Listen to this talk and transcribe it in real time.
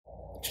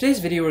Today's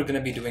video we're going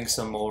to be doing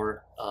some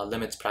more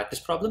limits practice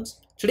problems.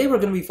 Today we're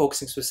going to be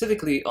focusing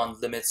specifically on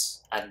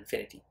limits at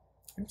infinity.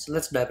 So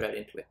let's dive right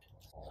into it.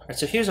 Alright,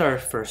 so here's our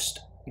first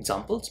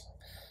examples.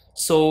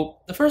 So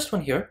the first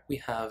one here, we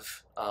have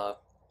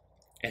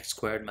x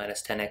squared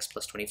minus 10x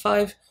plus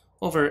 25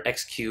 over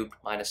x cubed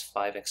minus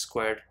 5x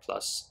squared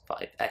plus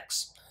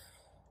 5x.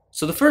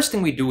 So the first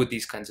thing we do with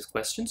these kinds of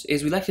questions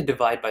is we like to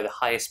divide by the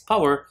highest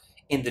power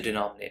in the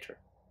denominator,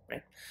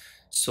 right?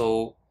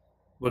 So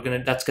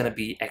that's gonna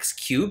be x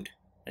cubed,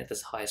 right?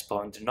 That's the highest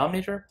power in the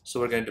denominator. So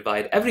we're gonna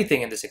divide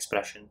everything in this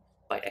expression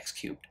by x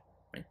cubed,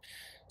 right?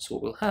 So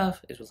what we'll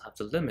have is we'll have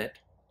the limit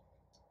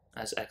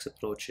as x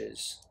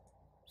approaches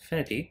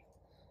infinity.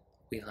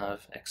 We'll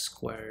have x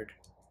squared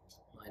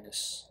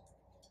minus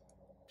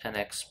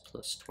 10x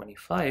plus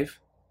 25.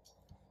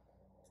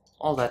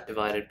 All that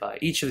divided by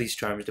each of these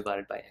terms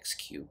divided by x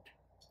cubed.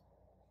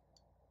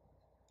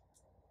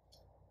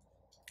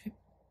 Okay.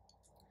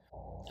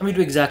 And we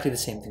do exactly the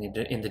same thing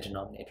in the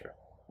denominator,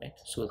 right?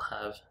 So we'll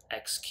have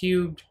x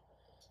cubed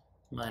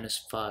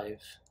minus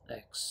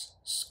 5x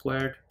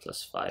squared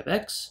plus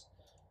 5x.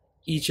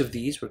 Each of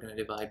these we're going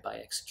to divide by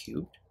x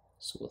cubed.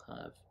 So we'll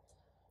have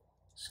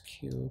x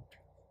cubed,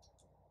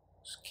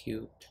 x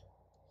cubed,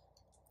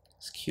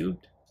 x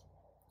cubed.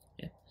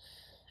 Yeah.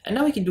 And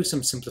now we can do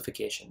some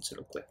simplifications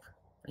real quick,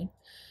 right?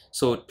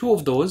 So two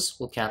of those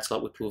will cancel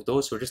out with two of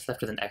those. So we're just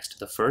left with an x to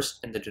the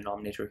first in the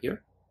denominator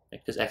here,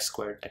 right? Because x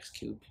squared, x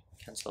cubed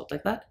cancel out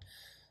like that.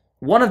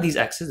 One of these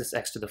x's, this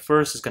x to the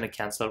first, is going to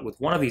cancel out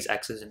with one of these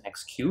x's in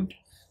x cubed.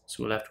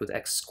 So we're left with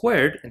x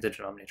squared in the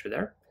denominator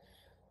there.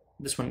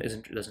 This one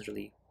doesn't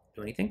really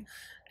do anything.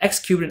 X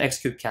cubed and x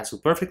cubed cancel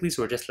perfectly,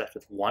 so we're just left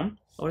with 1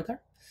 over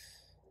there.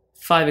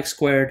 5x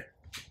squared,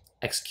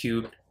 x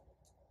cubed.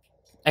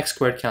 X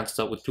squared cancels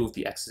out with two of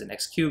the x's in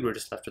x cubed. We're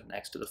just left with an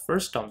x to the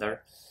first down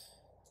there.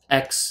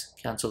 X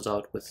cancels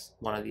out with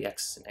one of the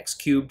x's in x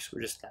cubed. So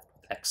we're just left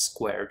with x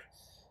squared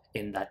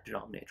in that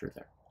denominator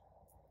there.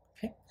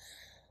 Okay.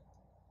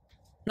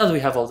 Now that we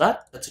have all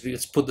that,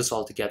 let's put this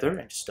all together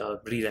and just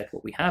rewrite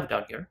what we have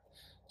down here.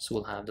 So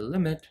we'll have the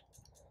limit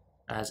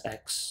as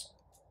x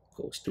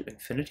goes to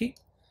infinity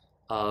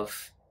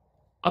of,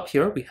 up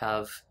here we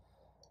have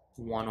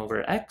 1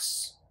 over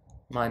x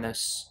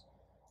minus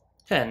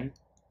 10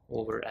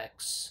 over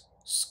x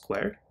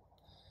squared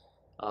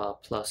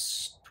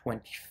plus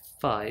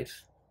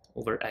 25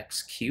 over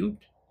x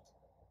cubed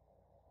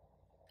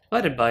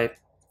divided by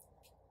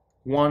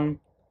 1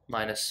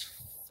 minus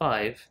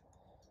 5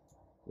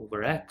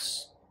 over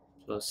x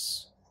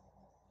plus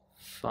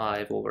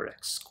 5 over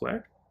x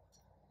squared.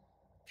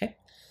 Okay,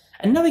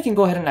 and now we can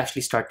go ahead and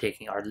actually start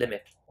taking our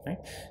limit, right?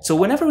 So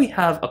whenever we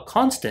have a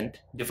constant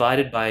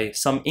divided by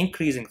some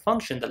increasing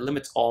function, the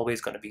limit's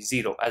always going to be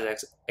 0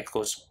 as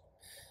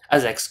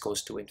x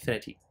goes to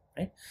infinity,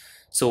 right?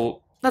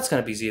 So that's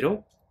going to be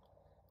 0.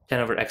 10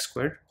 over x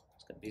squared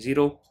is going to be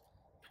 0.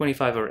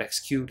 25 over x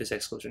cubed as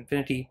x goes to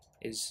infinity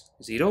is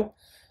 0.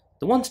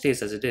 The 1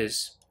 stays as it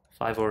is.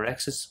 5 over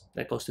x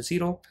that goes to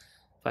 0.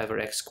 5 over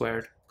x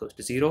squared goes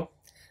to 0.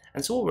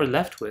 And so what we're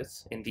left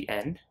with in the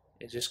end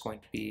is just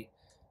going to be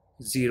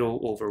 0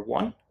 over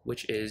 1,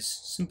 which is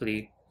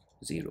simply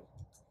 0.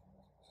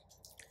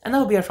 And that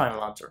will be our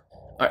final answer.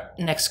 All right,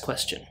 next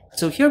question.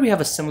 So here we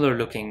have a similar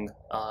looking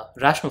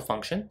rational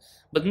function,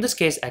 but in this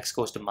case x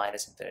goes to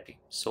minus infinity.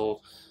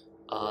 So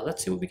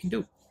let's see what we can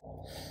do.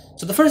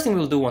 So the first thing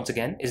we'll do once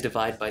again is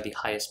divide by the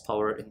highest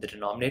power in the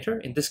denominator.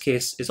 In this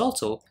case is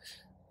also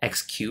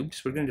x cubed,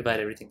 so we're going to divide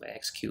everything by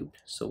x cubed.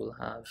 So we'll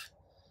have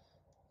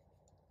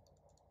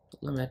the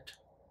limit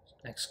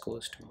x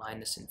goes to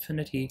minus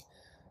infinity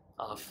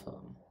of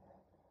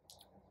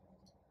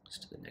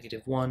to the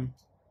negative 1,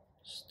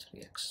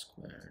 3x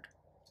squared.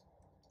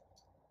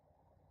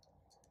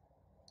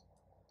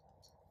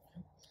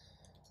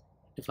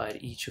 Divide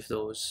each of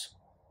those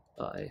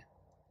by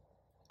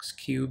x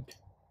cubed.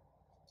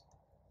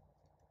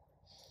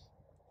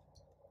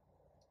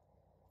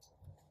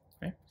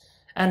 Right?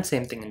 And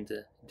same thing in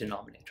the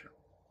denominator.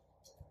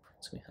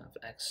 So we have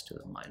x to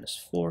the minus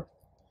 4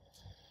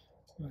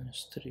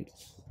 minus 3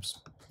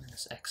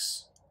 minus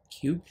x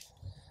cubed,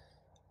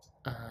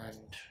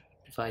 and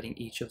dividing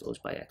each of those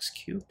by x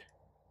cubed.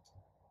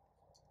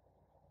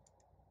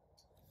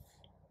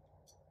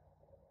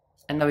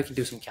 And now we can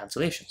do some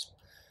cancellations.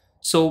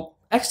 So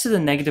x to the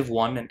negative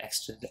 1 and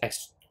x to the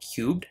x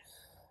cubed,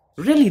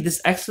 really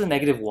this x to the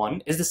negative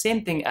 1 is the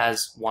same thing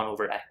as 1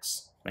 over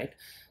x, right?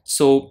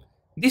 So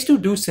these two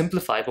do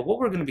simplify, but what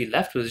we're going to be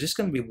left with is just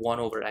going to be 1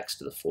 over x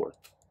to the 4th.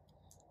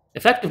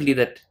 Effectively,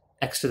 that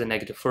x to the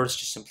negative first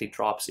just simply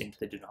drops into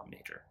the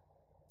denominator,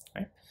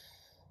 right?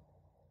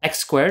 X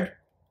squared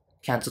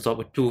cancels out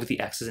with two of the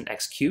x's in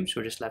x cubed,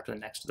 so we're just left with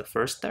an x to the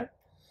first there.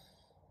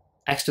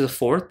 X to the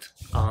 4th,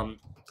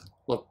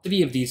 well,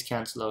 3 of these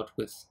cancel out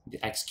with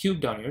the x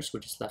cubed down here, so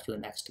we're just left with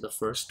an x to the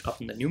first up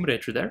in the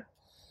numerator there.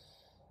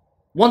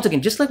 Once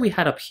again, just like we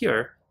had up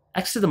here,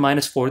 x to the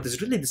minus 4th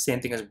is really the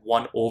same thing as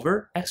 1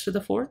 over x to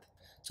the 4th.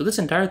 So this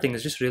entire thing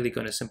is just really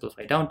going to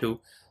simplify down to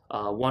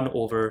 1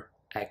 over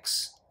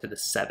x to the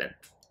 7th.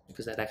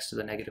 because that x to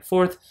the negative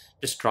fourth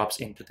just drops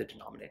into the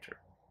denominator.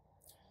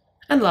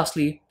 And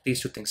lastly,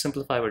 these two things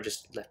simplify, we're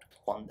just left with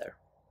 1 there.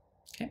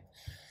 Okay,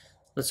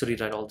 let's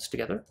rewrite all this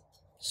together.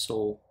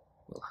 So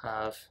we'll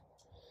have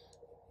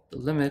the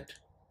limit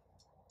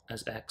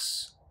as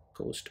x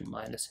goes to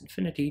minus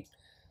infinity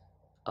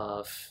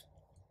of,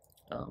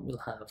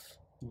 we'll have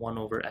 1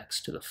 over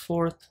x to the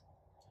fourth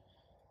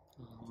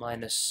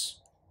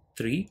minus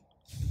 3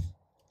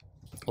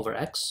 over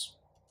x,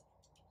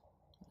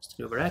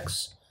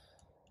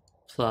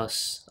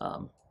 plus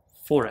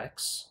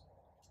 4x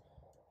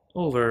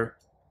over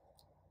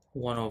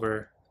 1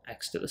 over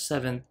x to the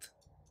seventh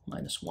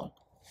minus 1.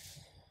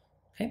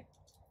 Okay,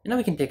 and now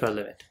we can take our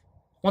limit.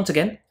 Once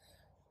again,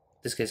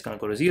 this guy is going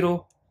to go to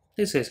 0,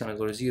 this guy is going to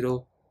go to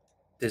 0,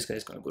 this guy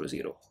is going to go to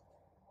 0.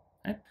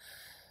 Okay?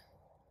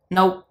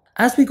 Now,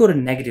 as we go to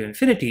negative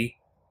infinity,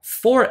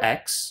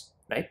 4x,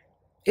 right,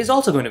 is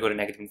also going to go to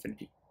negative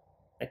infinity.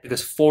 Right?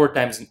 Because 4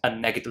 times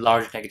a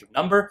large negative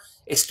number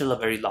is still a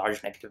very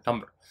large negative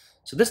number.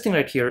 So this thing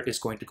right here is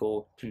going to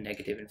go to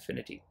negative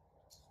infinity.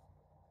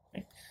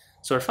 Right?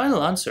 So our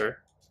final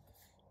answer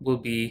will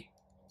be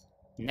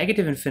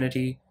negative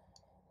infinity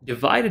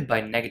divided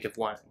by negative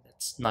 1.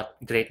 That's not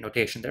great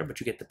notation there, but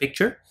you get the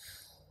picture.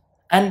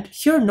 And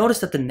here notice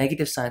that the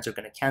negative signs are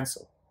going to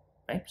cancel.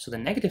 Right? So the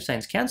negative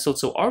signs cancel,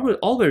 so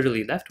all we're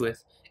really left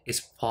with is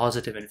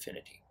positive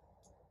infinity.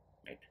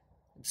 Right?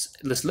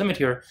 This limit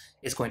here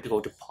is going to go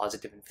to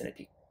positive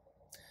infinity.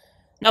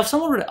 Now, if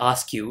someone were to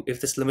ask you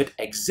if this limit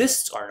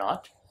exists or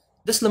not,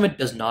 this limit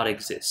does not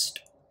exist.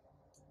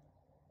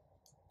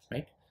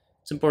 Right?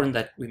 It's important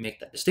that we make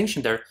that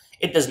distinction there.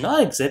 It does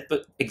not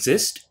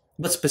exist,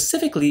 but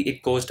specifically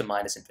it goes to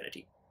minus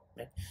infinity.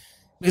 Right?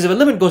 Because if a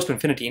limit goes to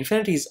infinity,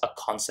 infinity is a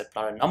concept,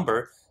 not a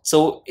number,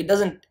 so it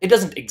doesn't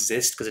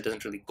exist because it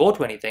doesn't really go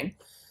to anything.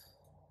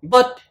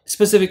 But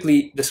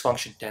specifically, this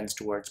function tends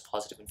towards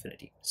positive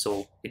infinity.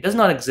 So it does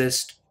not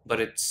exist,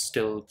 but it's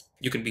still,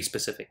 you can be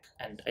specific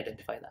and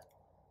identify that.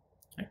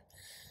 Right?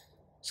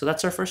 So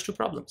that's our first two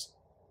problems.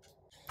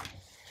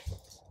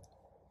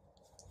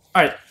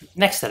 All right,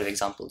 next set of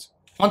examples.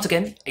 Once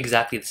again,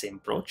 exactly the same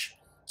approach.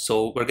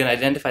 So we're going to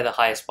identify the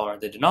highest power in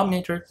the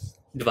denominator,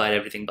 divide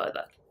everything by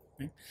that.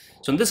 Right?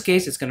 So in this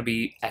case, it's going to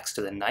be x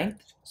to the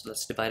 9th. So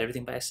let's divide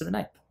everything by x to the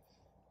 9th.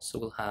 So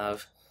we'll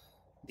have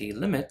the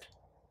limit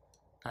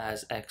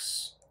as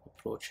x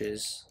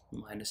approaches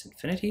minus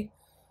infinity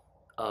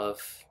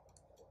of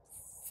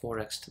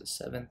 4x to the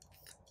 7th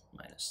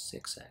minus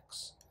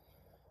 6x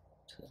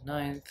to the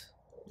 9th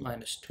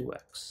minus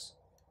 2x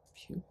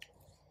cubed.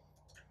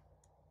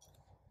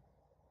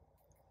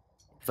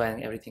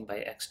 Dividing everything by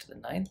x to the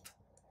 9th.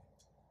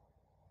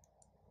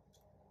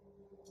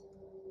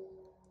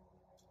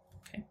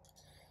 Okay.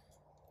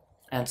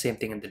 And same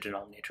thing in the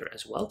denominator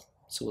as well.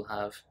 So we'll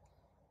have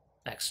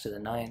x to the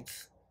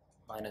 9th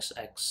minus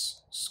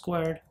x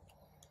squared.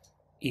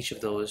 Each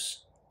of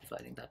those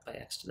dividing that by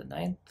x to the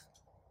 9th.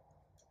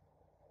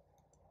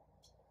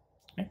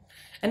 Okay.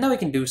 And now we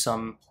can do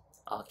some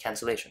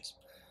cancellations.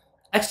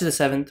 X to the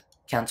 7th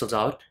cancels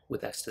out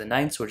with x to the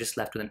 9th, so we're just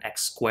left with an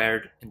x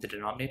squared in the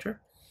denominator.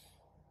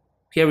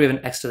 Here we have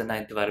an x to the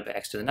 9th divided by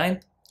x to the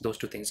 9th. Those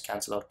two things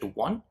cancel out to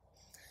 1.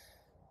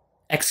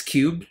 X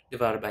cubed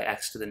divided by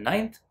x to the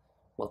 9th.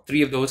 Well,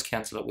 3 of those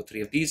cancel out with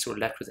 3 of these, so we're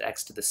left with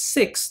x to the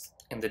 6th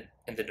in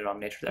the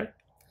denominator there.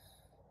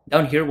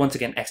 Down here, once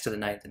again, x to the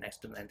 9th and x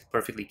to the 9th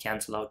perfectly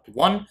cancel out to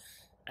 1.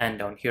 And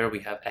down here we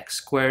have x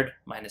squared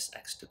minus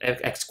x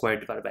squared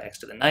divided by x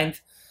to the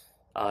 9th.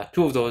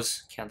 2 of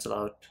those cancel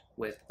out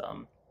with,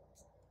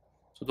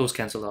 so those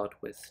cancel out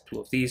with 2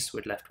 of these.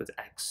 We're left with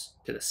x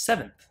to the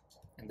 7th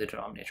in the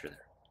denominator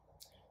there.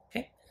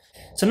 Okay,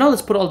 so now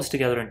let's put all this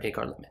together and take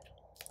our limit.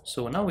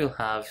 So now we'll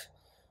have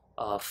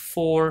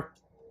 4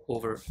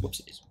 over,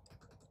 whoopsies,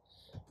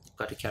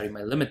 got to carry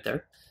my limit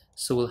there.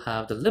 So we'll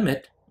have the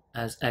limit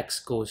as x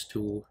goes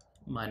to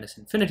minus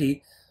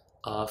infinity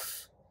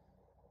of,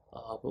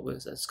 what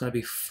was that? It's going to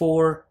be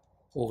 4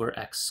 over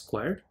x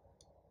squared,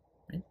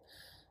 right?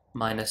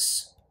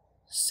 Minus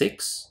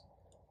 6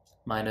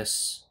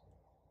 minus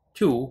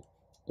 2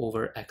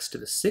 over x to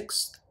the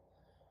 6th.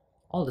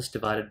 All this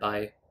divided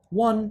by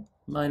 1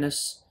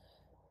 minus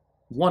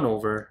 1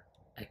 over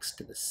x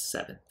to the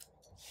 7th.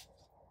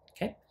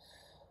 Okay?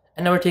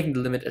 And now we're taking the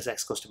limit as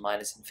x goes to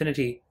minus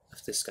infinity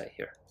of this guy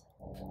here.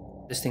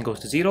 This thing goes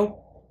to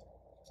 0.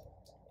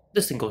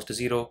 This thing goes to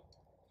 0.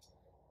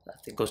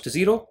 That thing goes to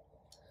 0.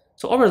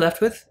 So all we're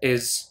left with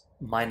is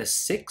minus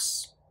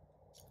 6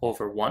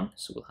 over 1.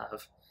 So we'll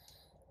have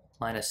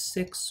minus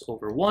 6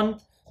 over 1,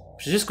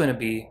 which is just going to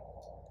be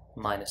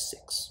minus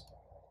 6.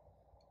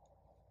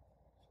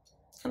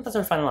 And that's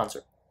our final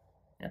answer.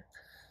 Yeah.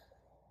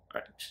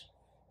 All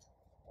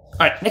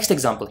right, next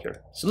example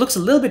here. So it looks a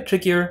little bit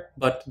trickier,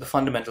 but the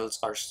fundamentals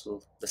are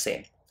still the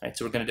same. All right,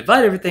 so we're going to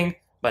divide everything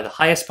by the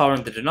highest power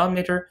in the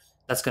denominator.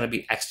 That's going to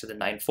be x to the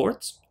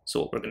 9/4.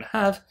 So what we're going to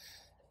have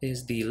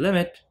is the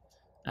limit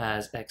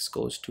as x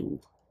goes to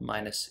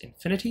minus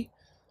infinity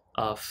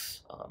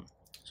of,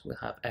 so we'll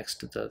have x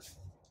to the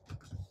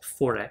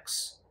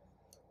 4x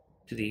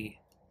to the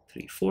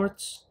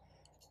 3/4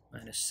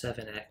 minus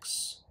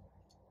 7x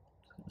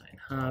to the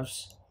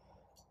 9/2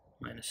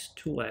 minus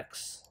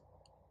 2x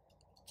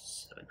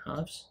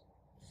 7/2.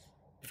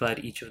 Divide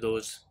each of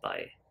those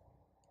by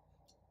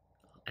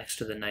x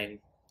to the 9/2.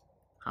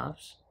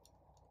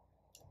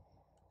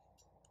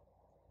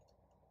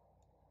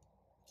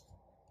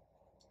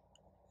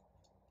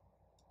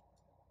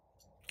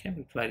 Okay,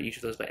 we divide each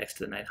of those by x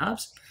to the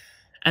 9/2,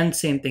 and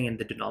same thing in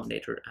the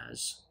denominator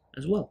as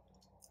well.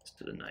 X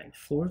to the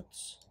 9/4.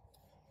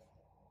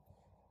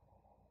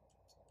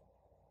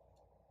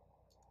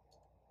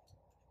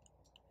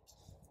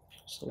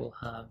 So we'll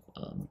have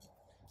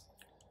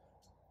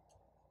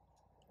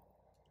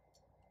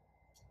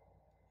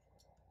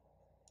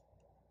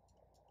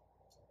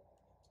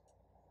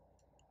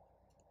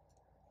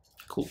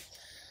cool.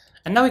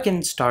 And now we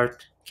can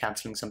start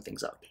canceling some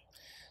things out.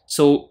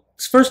 So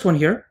this first one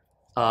here,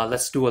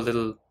 let's do a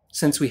little,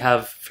 since we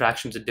have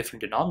fractions with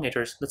different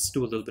denominators, let's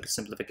do a little bit of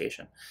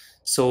simplification.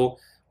 So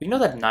we know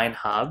that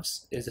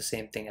 9/2 is the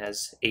same thing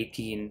as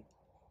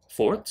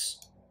 18/4,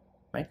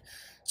 right?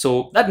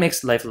 So that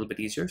makes life a little bit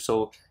easier.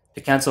 So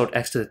to cancel out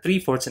x to the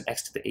 3/4 and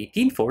x to the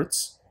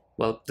 18/4,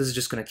 well, this is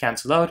just going to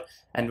cancel out,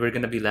 and we're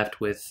going to be left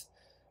with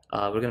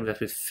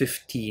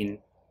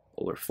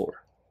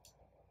 15/4.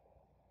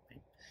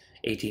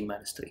 18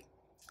 minus 3.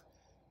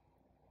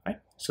 Right?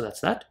 So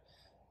that's that.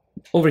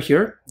 Over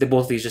here,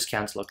 both of these just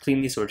cancel out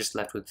cleanly, so we're just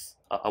left with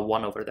a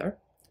 1 over there.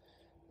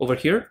 Over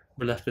here,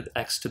 we're left with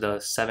x to the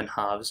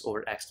 7/2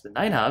 over x to the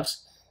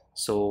 9/2.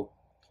 So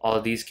all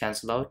of these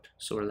cancel out.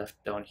 So we're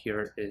left down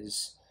here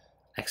is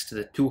x to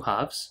the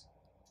 2/2,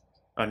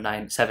 or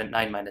 9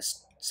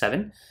 minus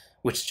 7,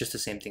 which is just the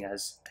same thing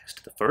as x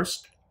to the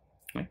 1st.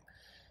 Right?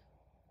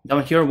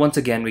 Down here, once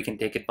again, we can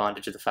take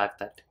advantage of the fact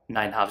that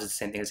 9/2 is the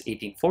same thing as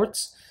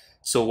 18/4.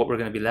 So what we're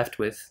going to be left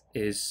with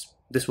is,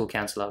 this will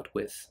cancel out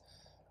with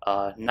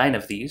 9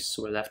 of these.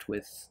 So we'll be left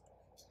with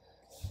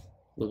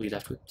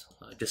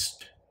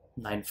just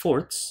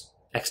 9/4,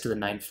 x to the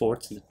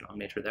 9/4 in the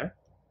denominator there.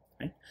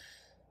 Right?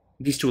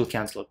 These two will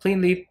cancel out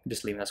cleanly,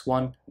 just leaving us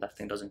 1. That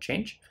thing doesn't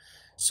change.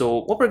 So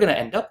what we're going to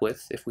end up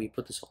with, if we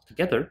put this all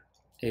together,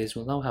 is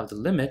we'll now have the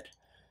limit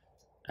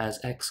as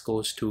x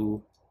goes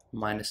to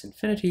minus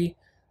infinity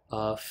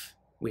of,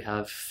 we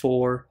have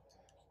 4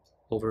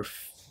 over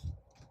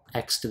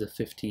x to the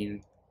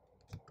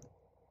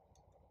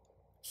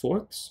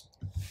 15/4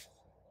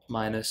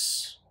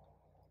 minus,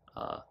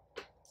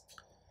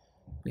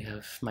 we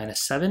have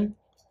minus 7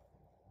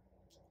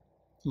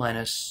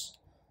 minus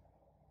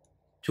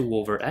 2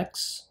 over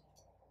x,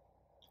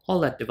 all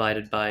that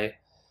divided by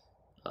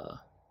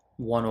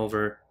 1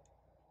 over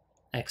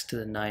x to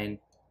the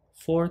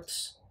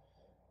 9/4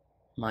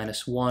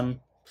 minus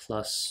 1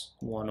 plus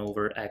 1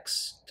 over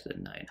x to the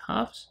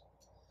 9/2.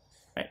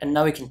 Right? And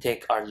now we can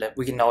take our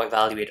we can now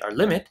evaluate our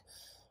limit,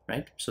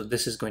 right? So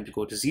this is going to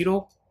go to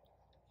 0,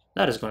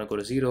 that is going to go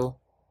to 0,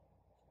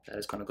 that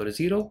is going to go to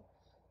 0,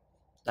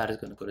 that is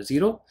going to go to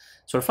 0.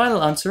 So our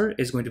final answer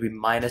is going to be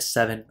minus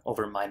 7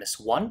 over minus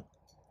 1,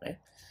 right?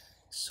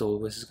 So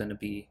this is going to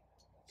be,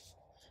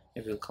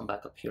 maybe we'll come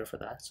back up here for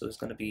that. So it's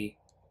going to be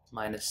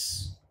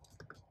minus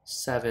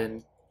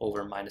 7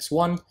 over minus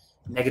 1.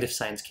 Negative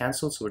signs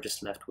cancel, so we're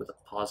just left with a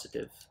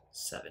positive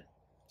 7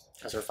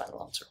 as our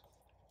final answer.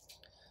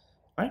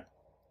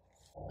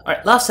 All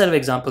right, last set of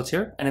examples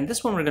here, and in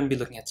this one we're going to be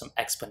looking at some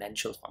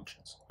exponential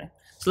functions. Right?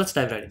 So let's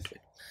dive right into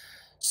it.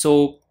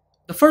 So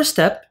the first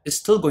step is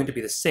still going to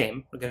be the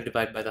same. We're going to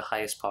divide by the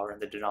highest power in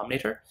the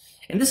denominator.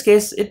 In this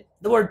case,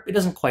 the word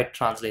doesn't quite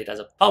translate as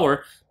a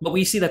power, but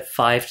we see that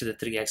 5 to the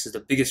 3x is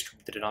the biggest root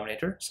of the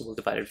denominator, so we'll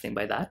divide everything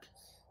by that.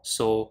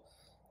 So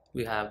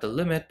we have the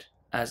limit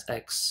as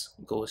x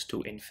goes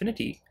to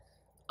infinity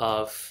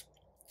of,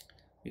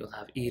 we'll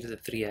have e to the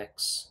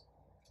 3x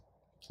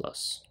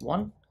plus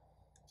 1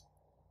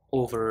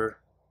 over,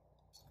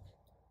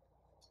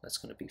 that's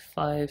going to be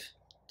 5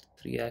 to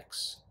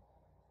 3x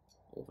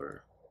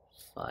over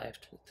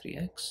 5 to the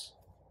 3x,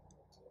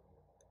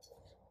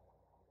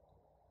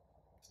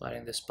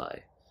 dividing this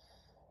by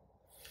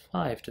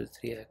 5 to the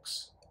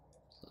 3x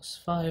plus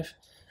 5,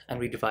 and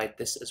we divide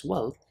this as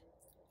well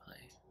by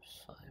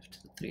 5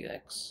 to the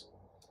 3x,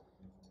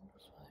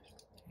 5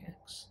 to the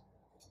 3x.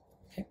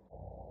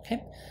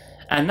 Okay.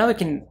 And now we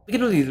can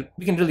really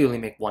only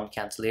make one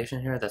cancellation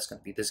here. That's going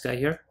to be this guy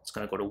here. It's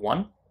going to go to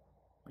 1.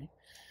 Right?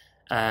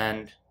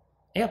 And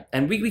yeah,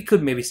 and we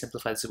could maybe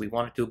simplify this if we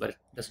wanted to, but it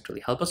doesn't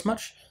really help us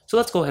much. So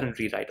let's go ahead and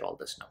rewrite all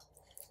this now.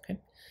 Okay.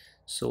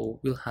 So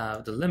we'll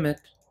have the limit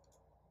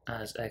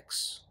as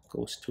x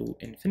goes to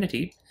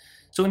infinity.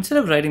 So instead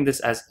of writing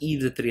this as e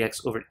to the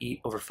 3x over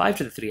e over 5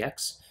 to the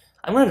 3x,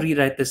 I'm going to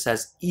rewrite this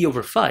as e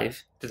over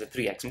 5 to the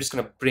 3x. I'm just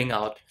going to bring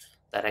out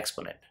that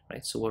exponent,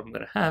 right? So what I'm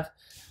going to have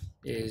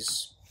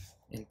is,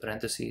 in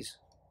parentheses,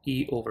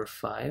 e over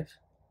 5 to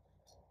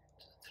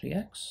the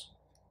 3x,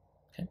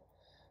 okay,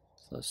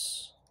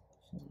 plus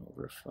 1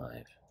 over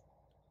 5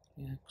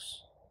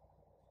 3x,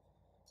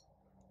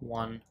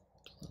 1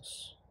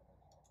 plus,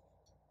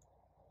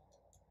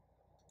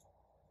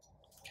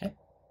 okay,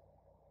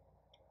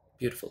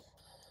 Beautiful.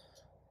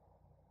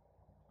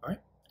 All right,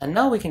 and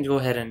now we can go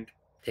ahead and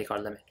take our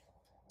limit.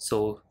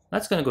 So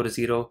that's going to go to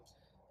 0.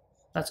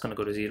 That's going to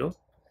go to 0.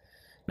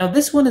 Now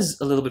this one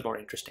is a little bit more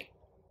interesting.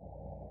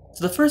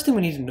 So the first thing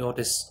we need to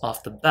notice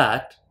off the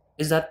bat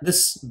is that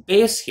this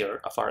base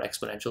here of our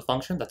exponential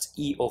function, that's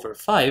e over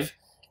 5,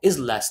 is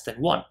less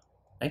than 1.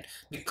 Right?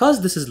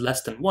 Because this is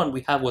less than 1,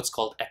 we have what's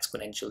called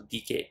exponential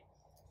decay.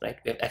 Right?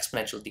 We have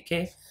exponential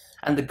decay,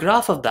 and the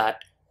graph of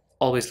that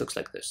always looks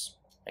like this.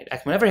 Right?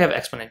 Whenever you have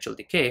exponential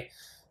decay,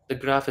 the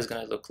graph is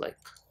going to look like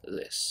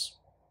this.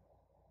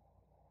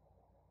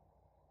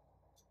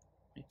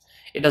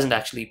 It doesn't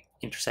actually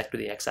intersect with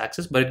the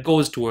x-axis, but it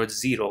goes towards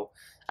 0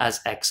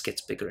 as x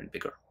gets bigger and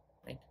bigger.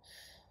 Right?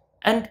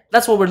 And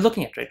that's what we're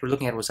looking at, right? We're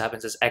looking at what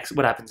happens as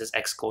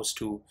x goes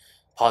to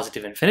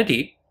positive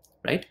infinity,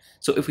 right?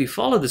 So if we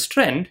follow this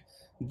trend,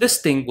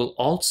 this thing will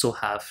also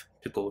have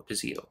to go to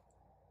 0.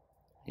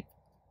 Right?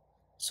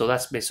 So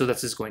that's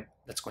going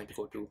to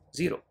go to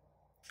 0.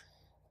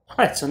 All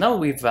right, so now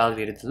we've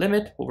evaluated the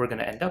limit. What we're going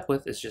to end up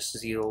with is just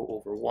 0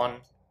 over 1,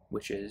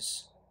 which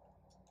is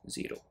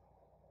 0.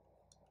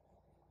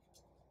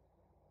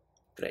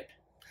 Great.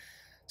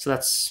 So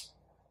that's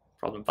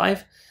problem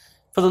 5.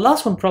 For the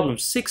last one, problem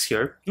 6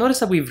 here, notice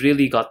that we've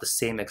really got the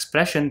same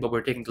expression, but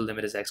we're taking the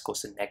limit as x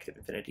goes to negative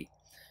infinity,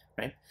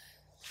 right?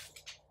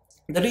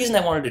 The reason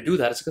I wanted to do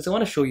that is because I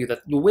want to show you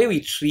that the way we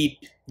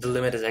treat the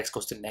limit as x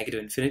goes to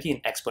negative infinity in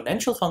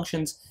exponential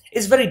functions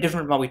is very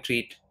different from how we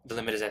treat the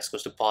limit as x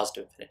goes to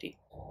positive infinity.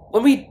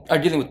 When we are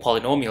dealing with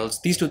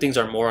polynomials, these two things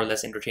are more or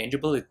less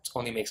interchangeable. It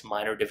only makes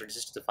minor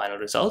differences to the final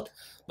result.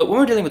 But when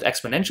we're dealing with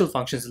exponential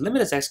functions, the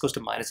limit as x goes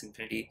to minus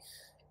infinity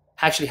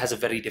actually has a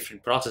very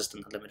different process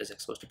than the limit as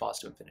x goes to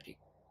positive infinity.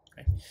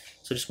 Right?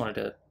 So just wanted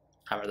to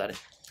hammer that in.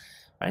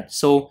 Right?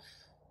 So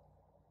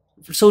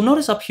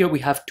notice up here we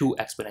have two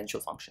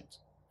exponential functions,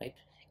 right?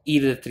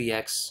 E to the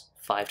 3x,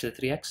 5 to the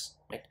 3x,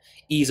 right?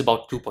 E is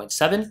about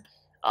 2.7,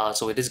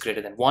 so it is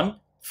greater than 1.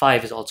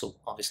 5 is also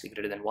obviously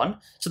greater than 1.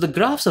 So the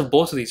graphs of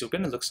both of these are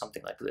going to look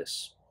something like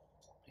this.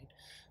 Right?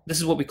 This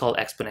is what we call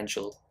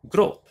exponential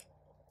growth.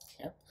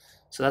 Yeah?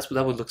 So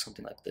that would look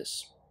something like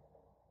this.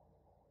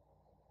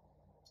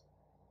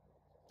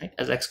 Right?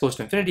 As x goes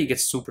to infinity, it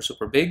gets super,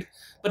 super big.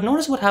 But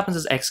notice what happens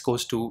as x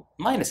goes to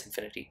minus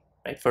infinity.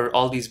 Right? For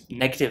all these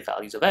negative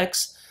values of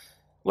x,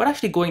 we're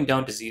actually going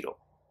down to 0.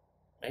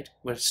 Right?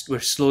 We're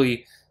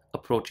slowly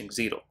approaching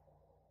 0.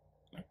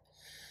 Right?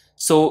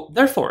 So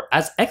therefore,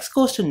 as x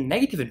goes to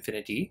negative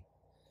infinity,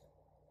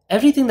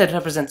 everything that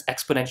represents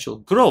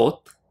exponential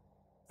growth,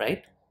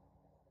 right,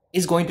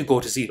 is going to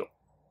go to 0.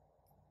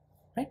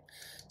 Right?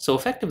 So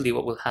effectively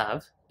what we'll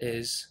have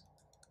is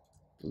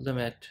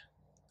limit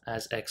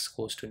as x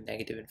goes to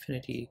negative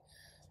infinity.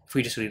 If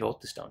we just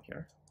rewrote this down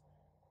here,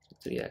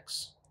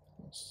 3x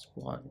plus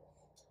 1.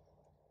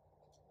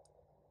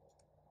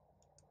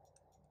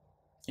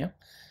 Yeah.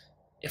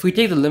 If we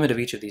take the limit of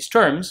each of these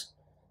terms,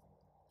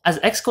 as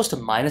x goes to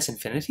minus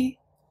infinity,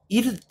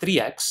 e to the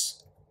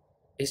 3x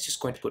is just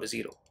going to go to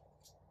 0.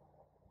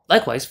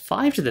 Likewise,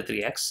 5 to the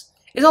 3x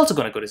is also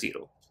going to go to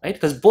 0, right?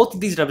 Because both of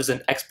these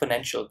represent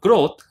exponential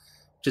growth,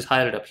 which is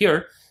highlighted up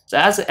here. So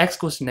as x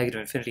goes to negative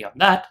infinity on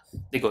that,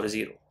 they go to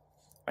 0,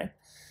 right?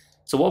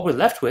 So what we're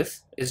left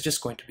with is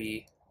just going to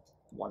be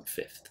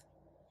 1/5.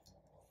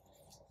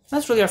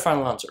 That's really our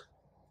final answer,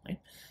 right?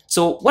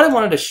 So what I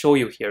wanted to show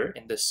you here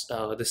in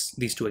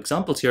these two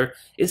examples here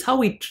is how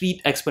we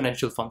treat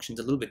exponential functions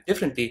a little bit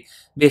differently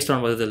based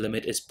on whether the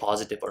limit is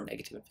positive or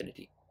negative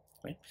infinity,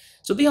 right?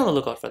 So be on the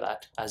lookout for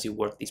that as you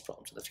work these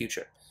problems in the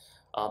future.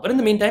 But in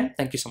the meantime,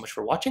 thank you so much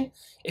for watching.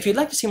 If you'd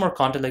like to see more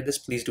content like this,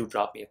 please do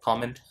drop me a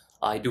comment.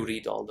 I do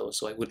read all those,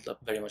 so I would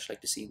very much like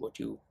to see what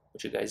you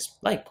guys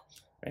like,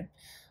 right?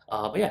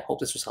 But yeah, hope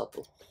this was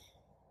helpful.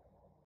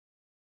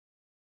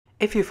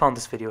 If you found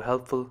this video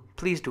helpful,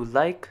 please do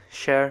like,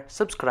 share,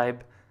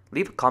 subscribe,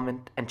 leave a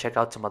comment, and check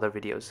out some other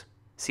videos.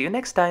 See you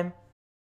next time!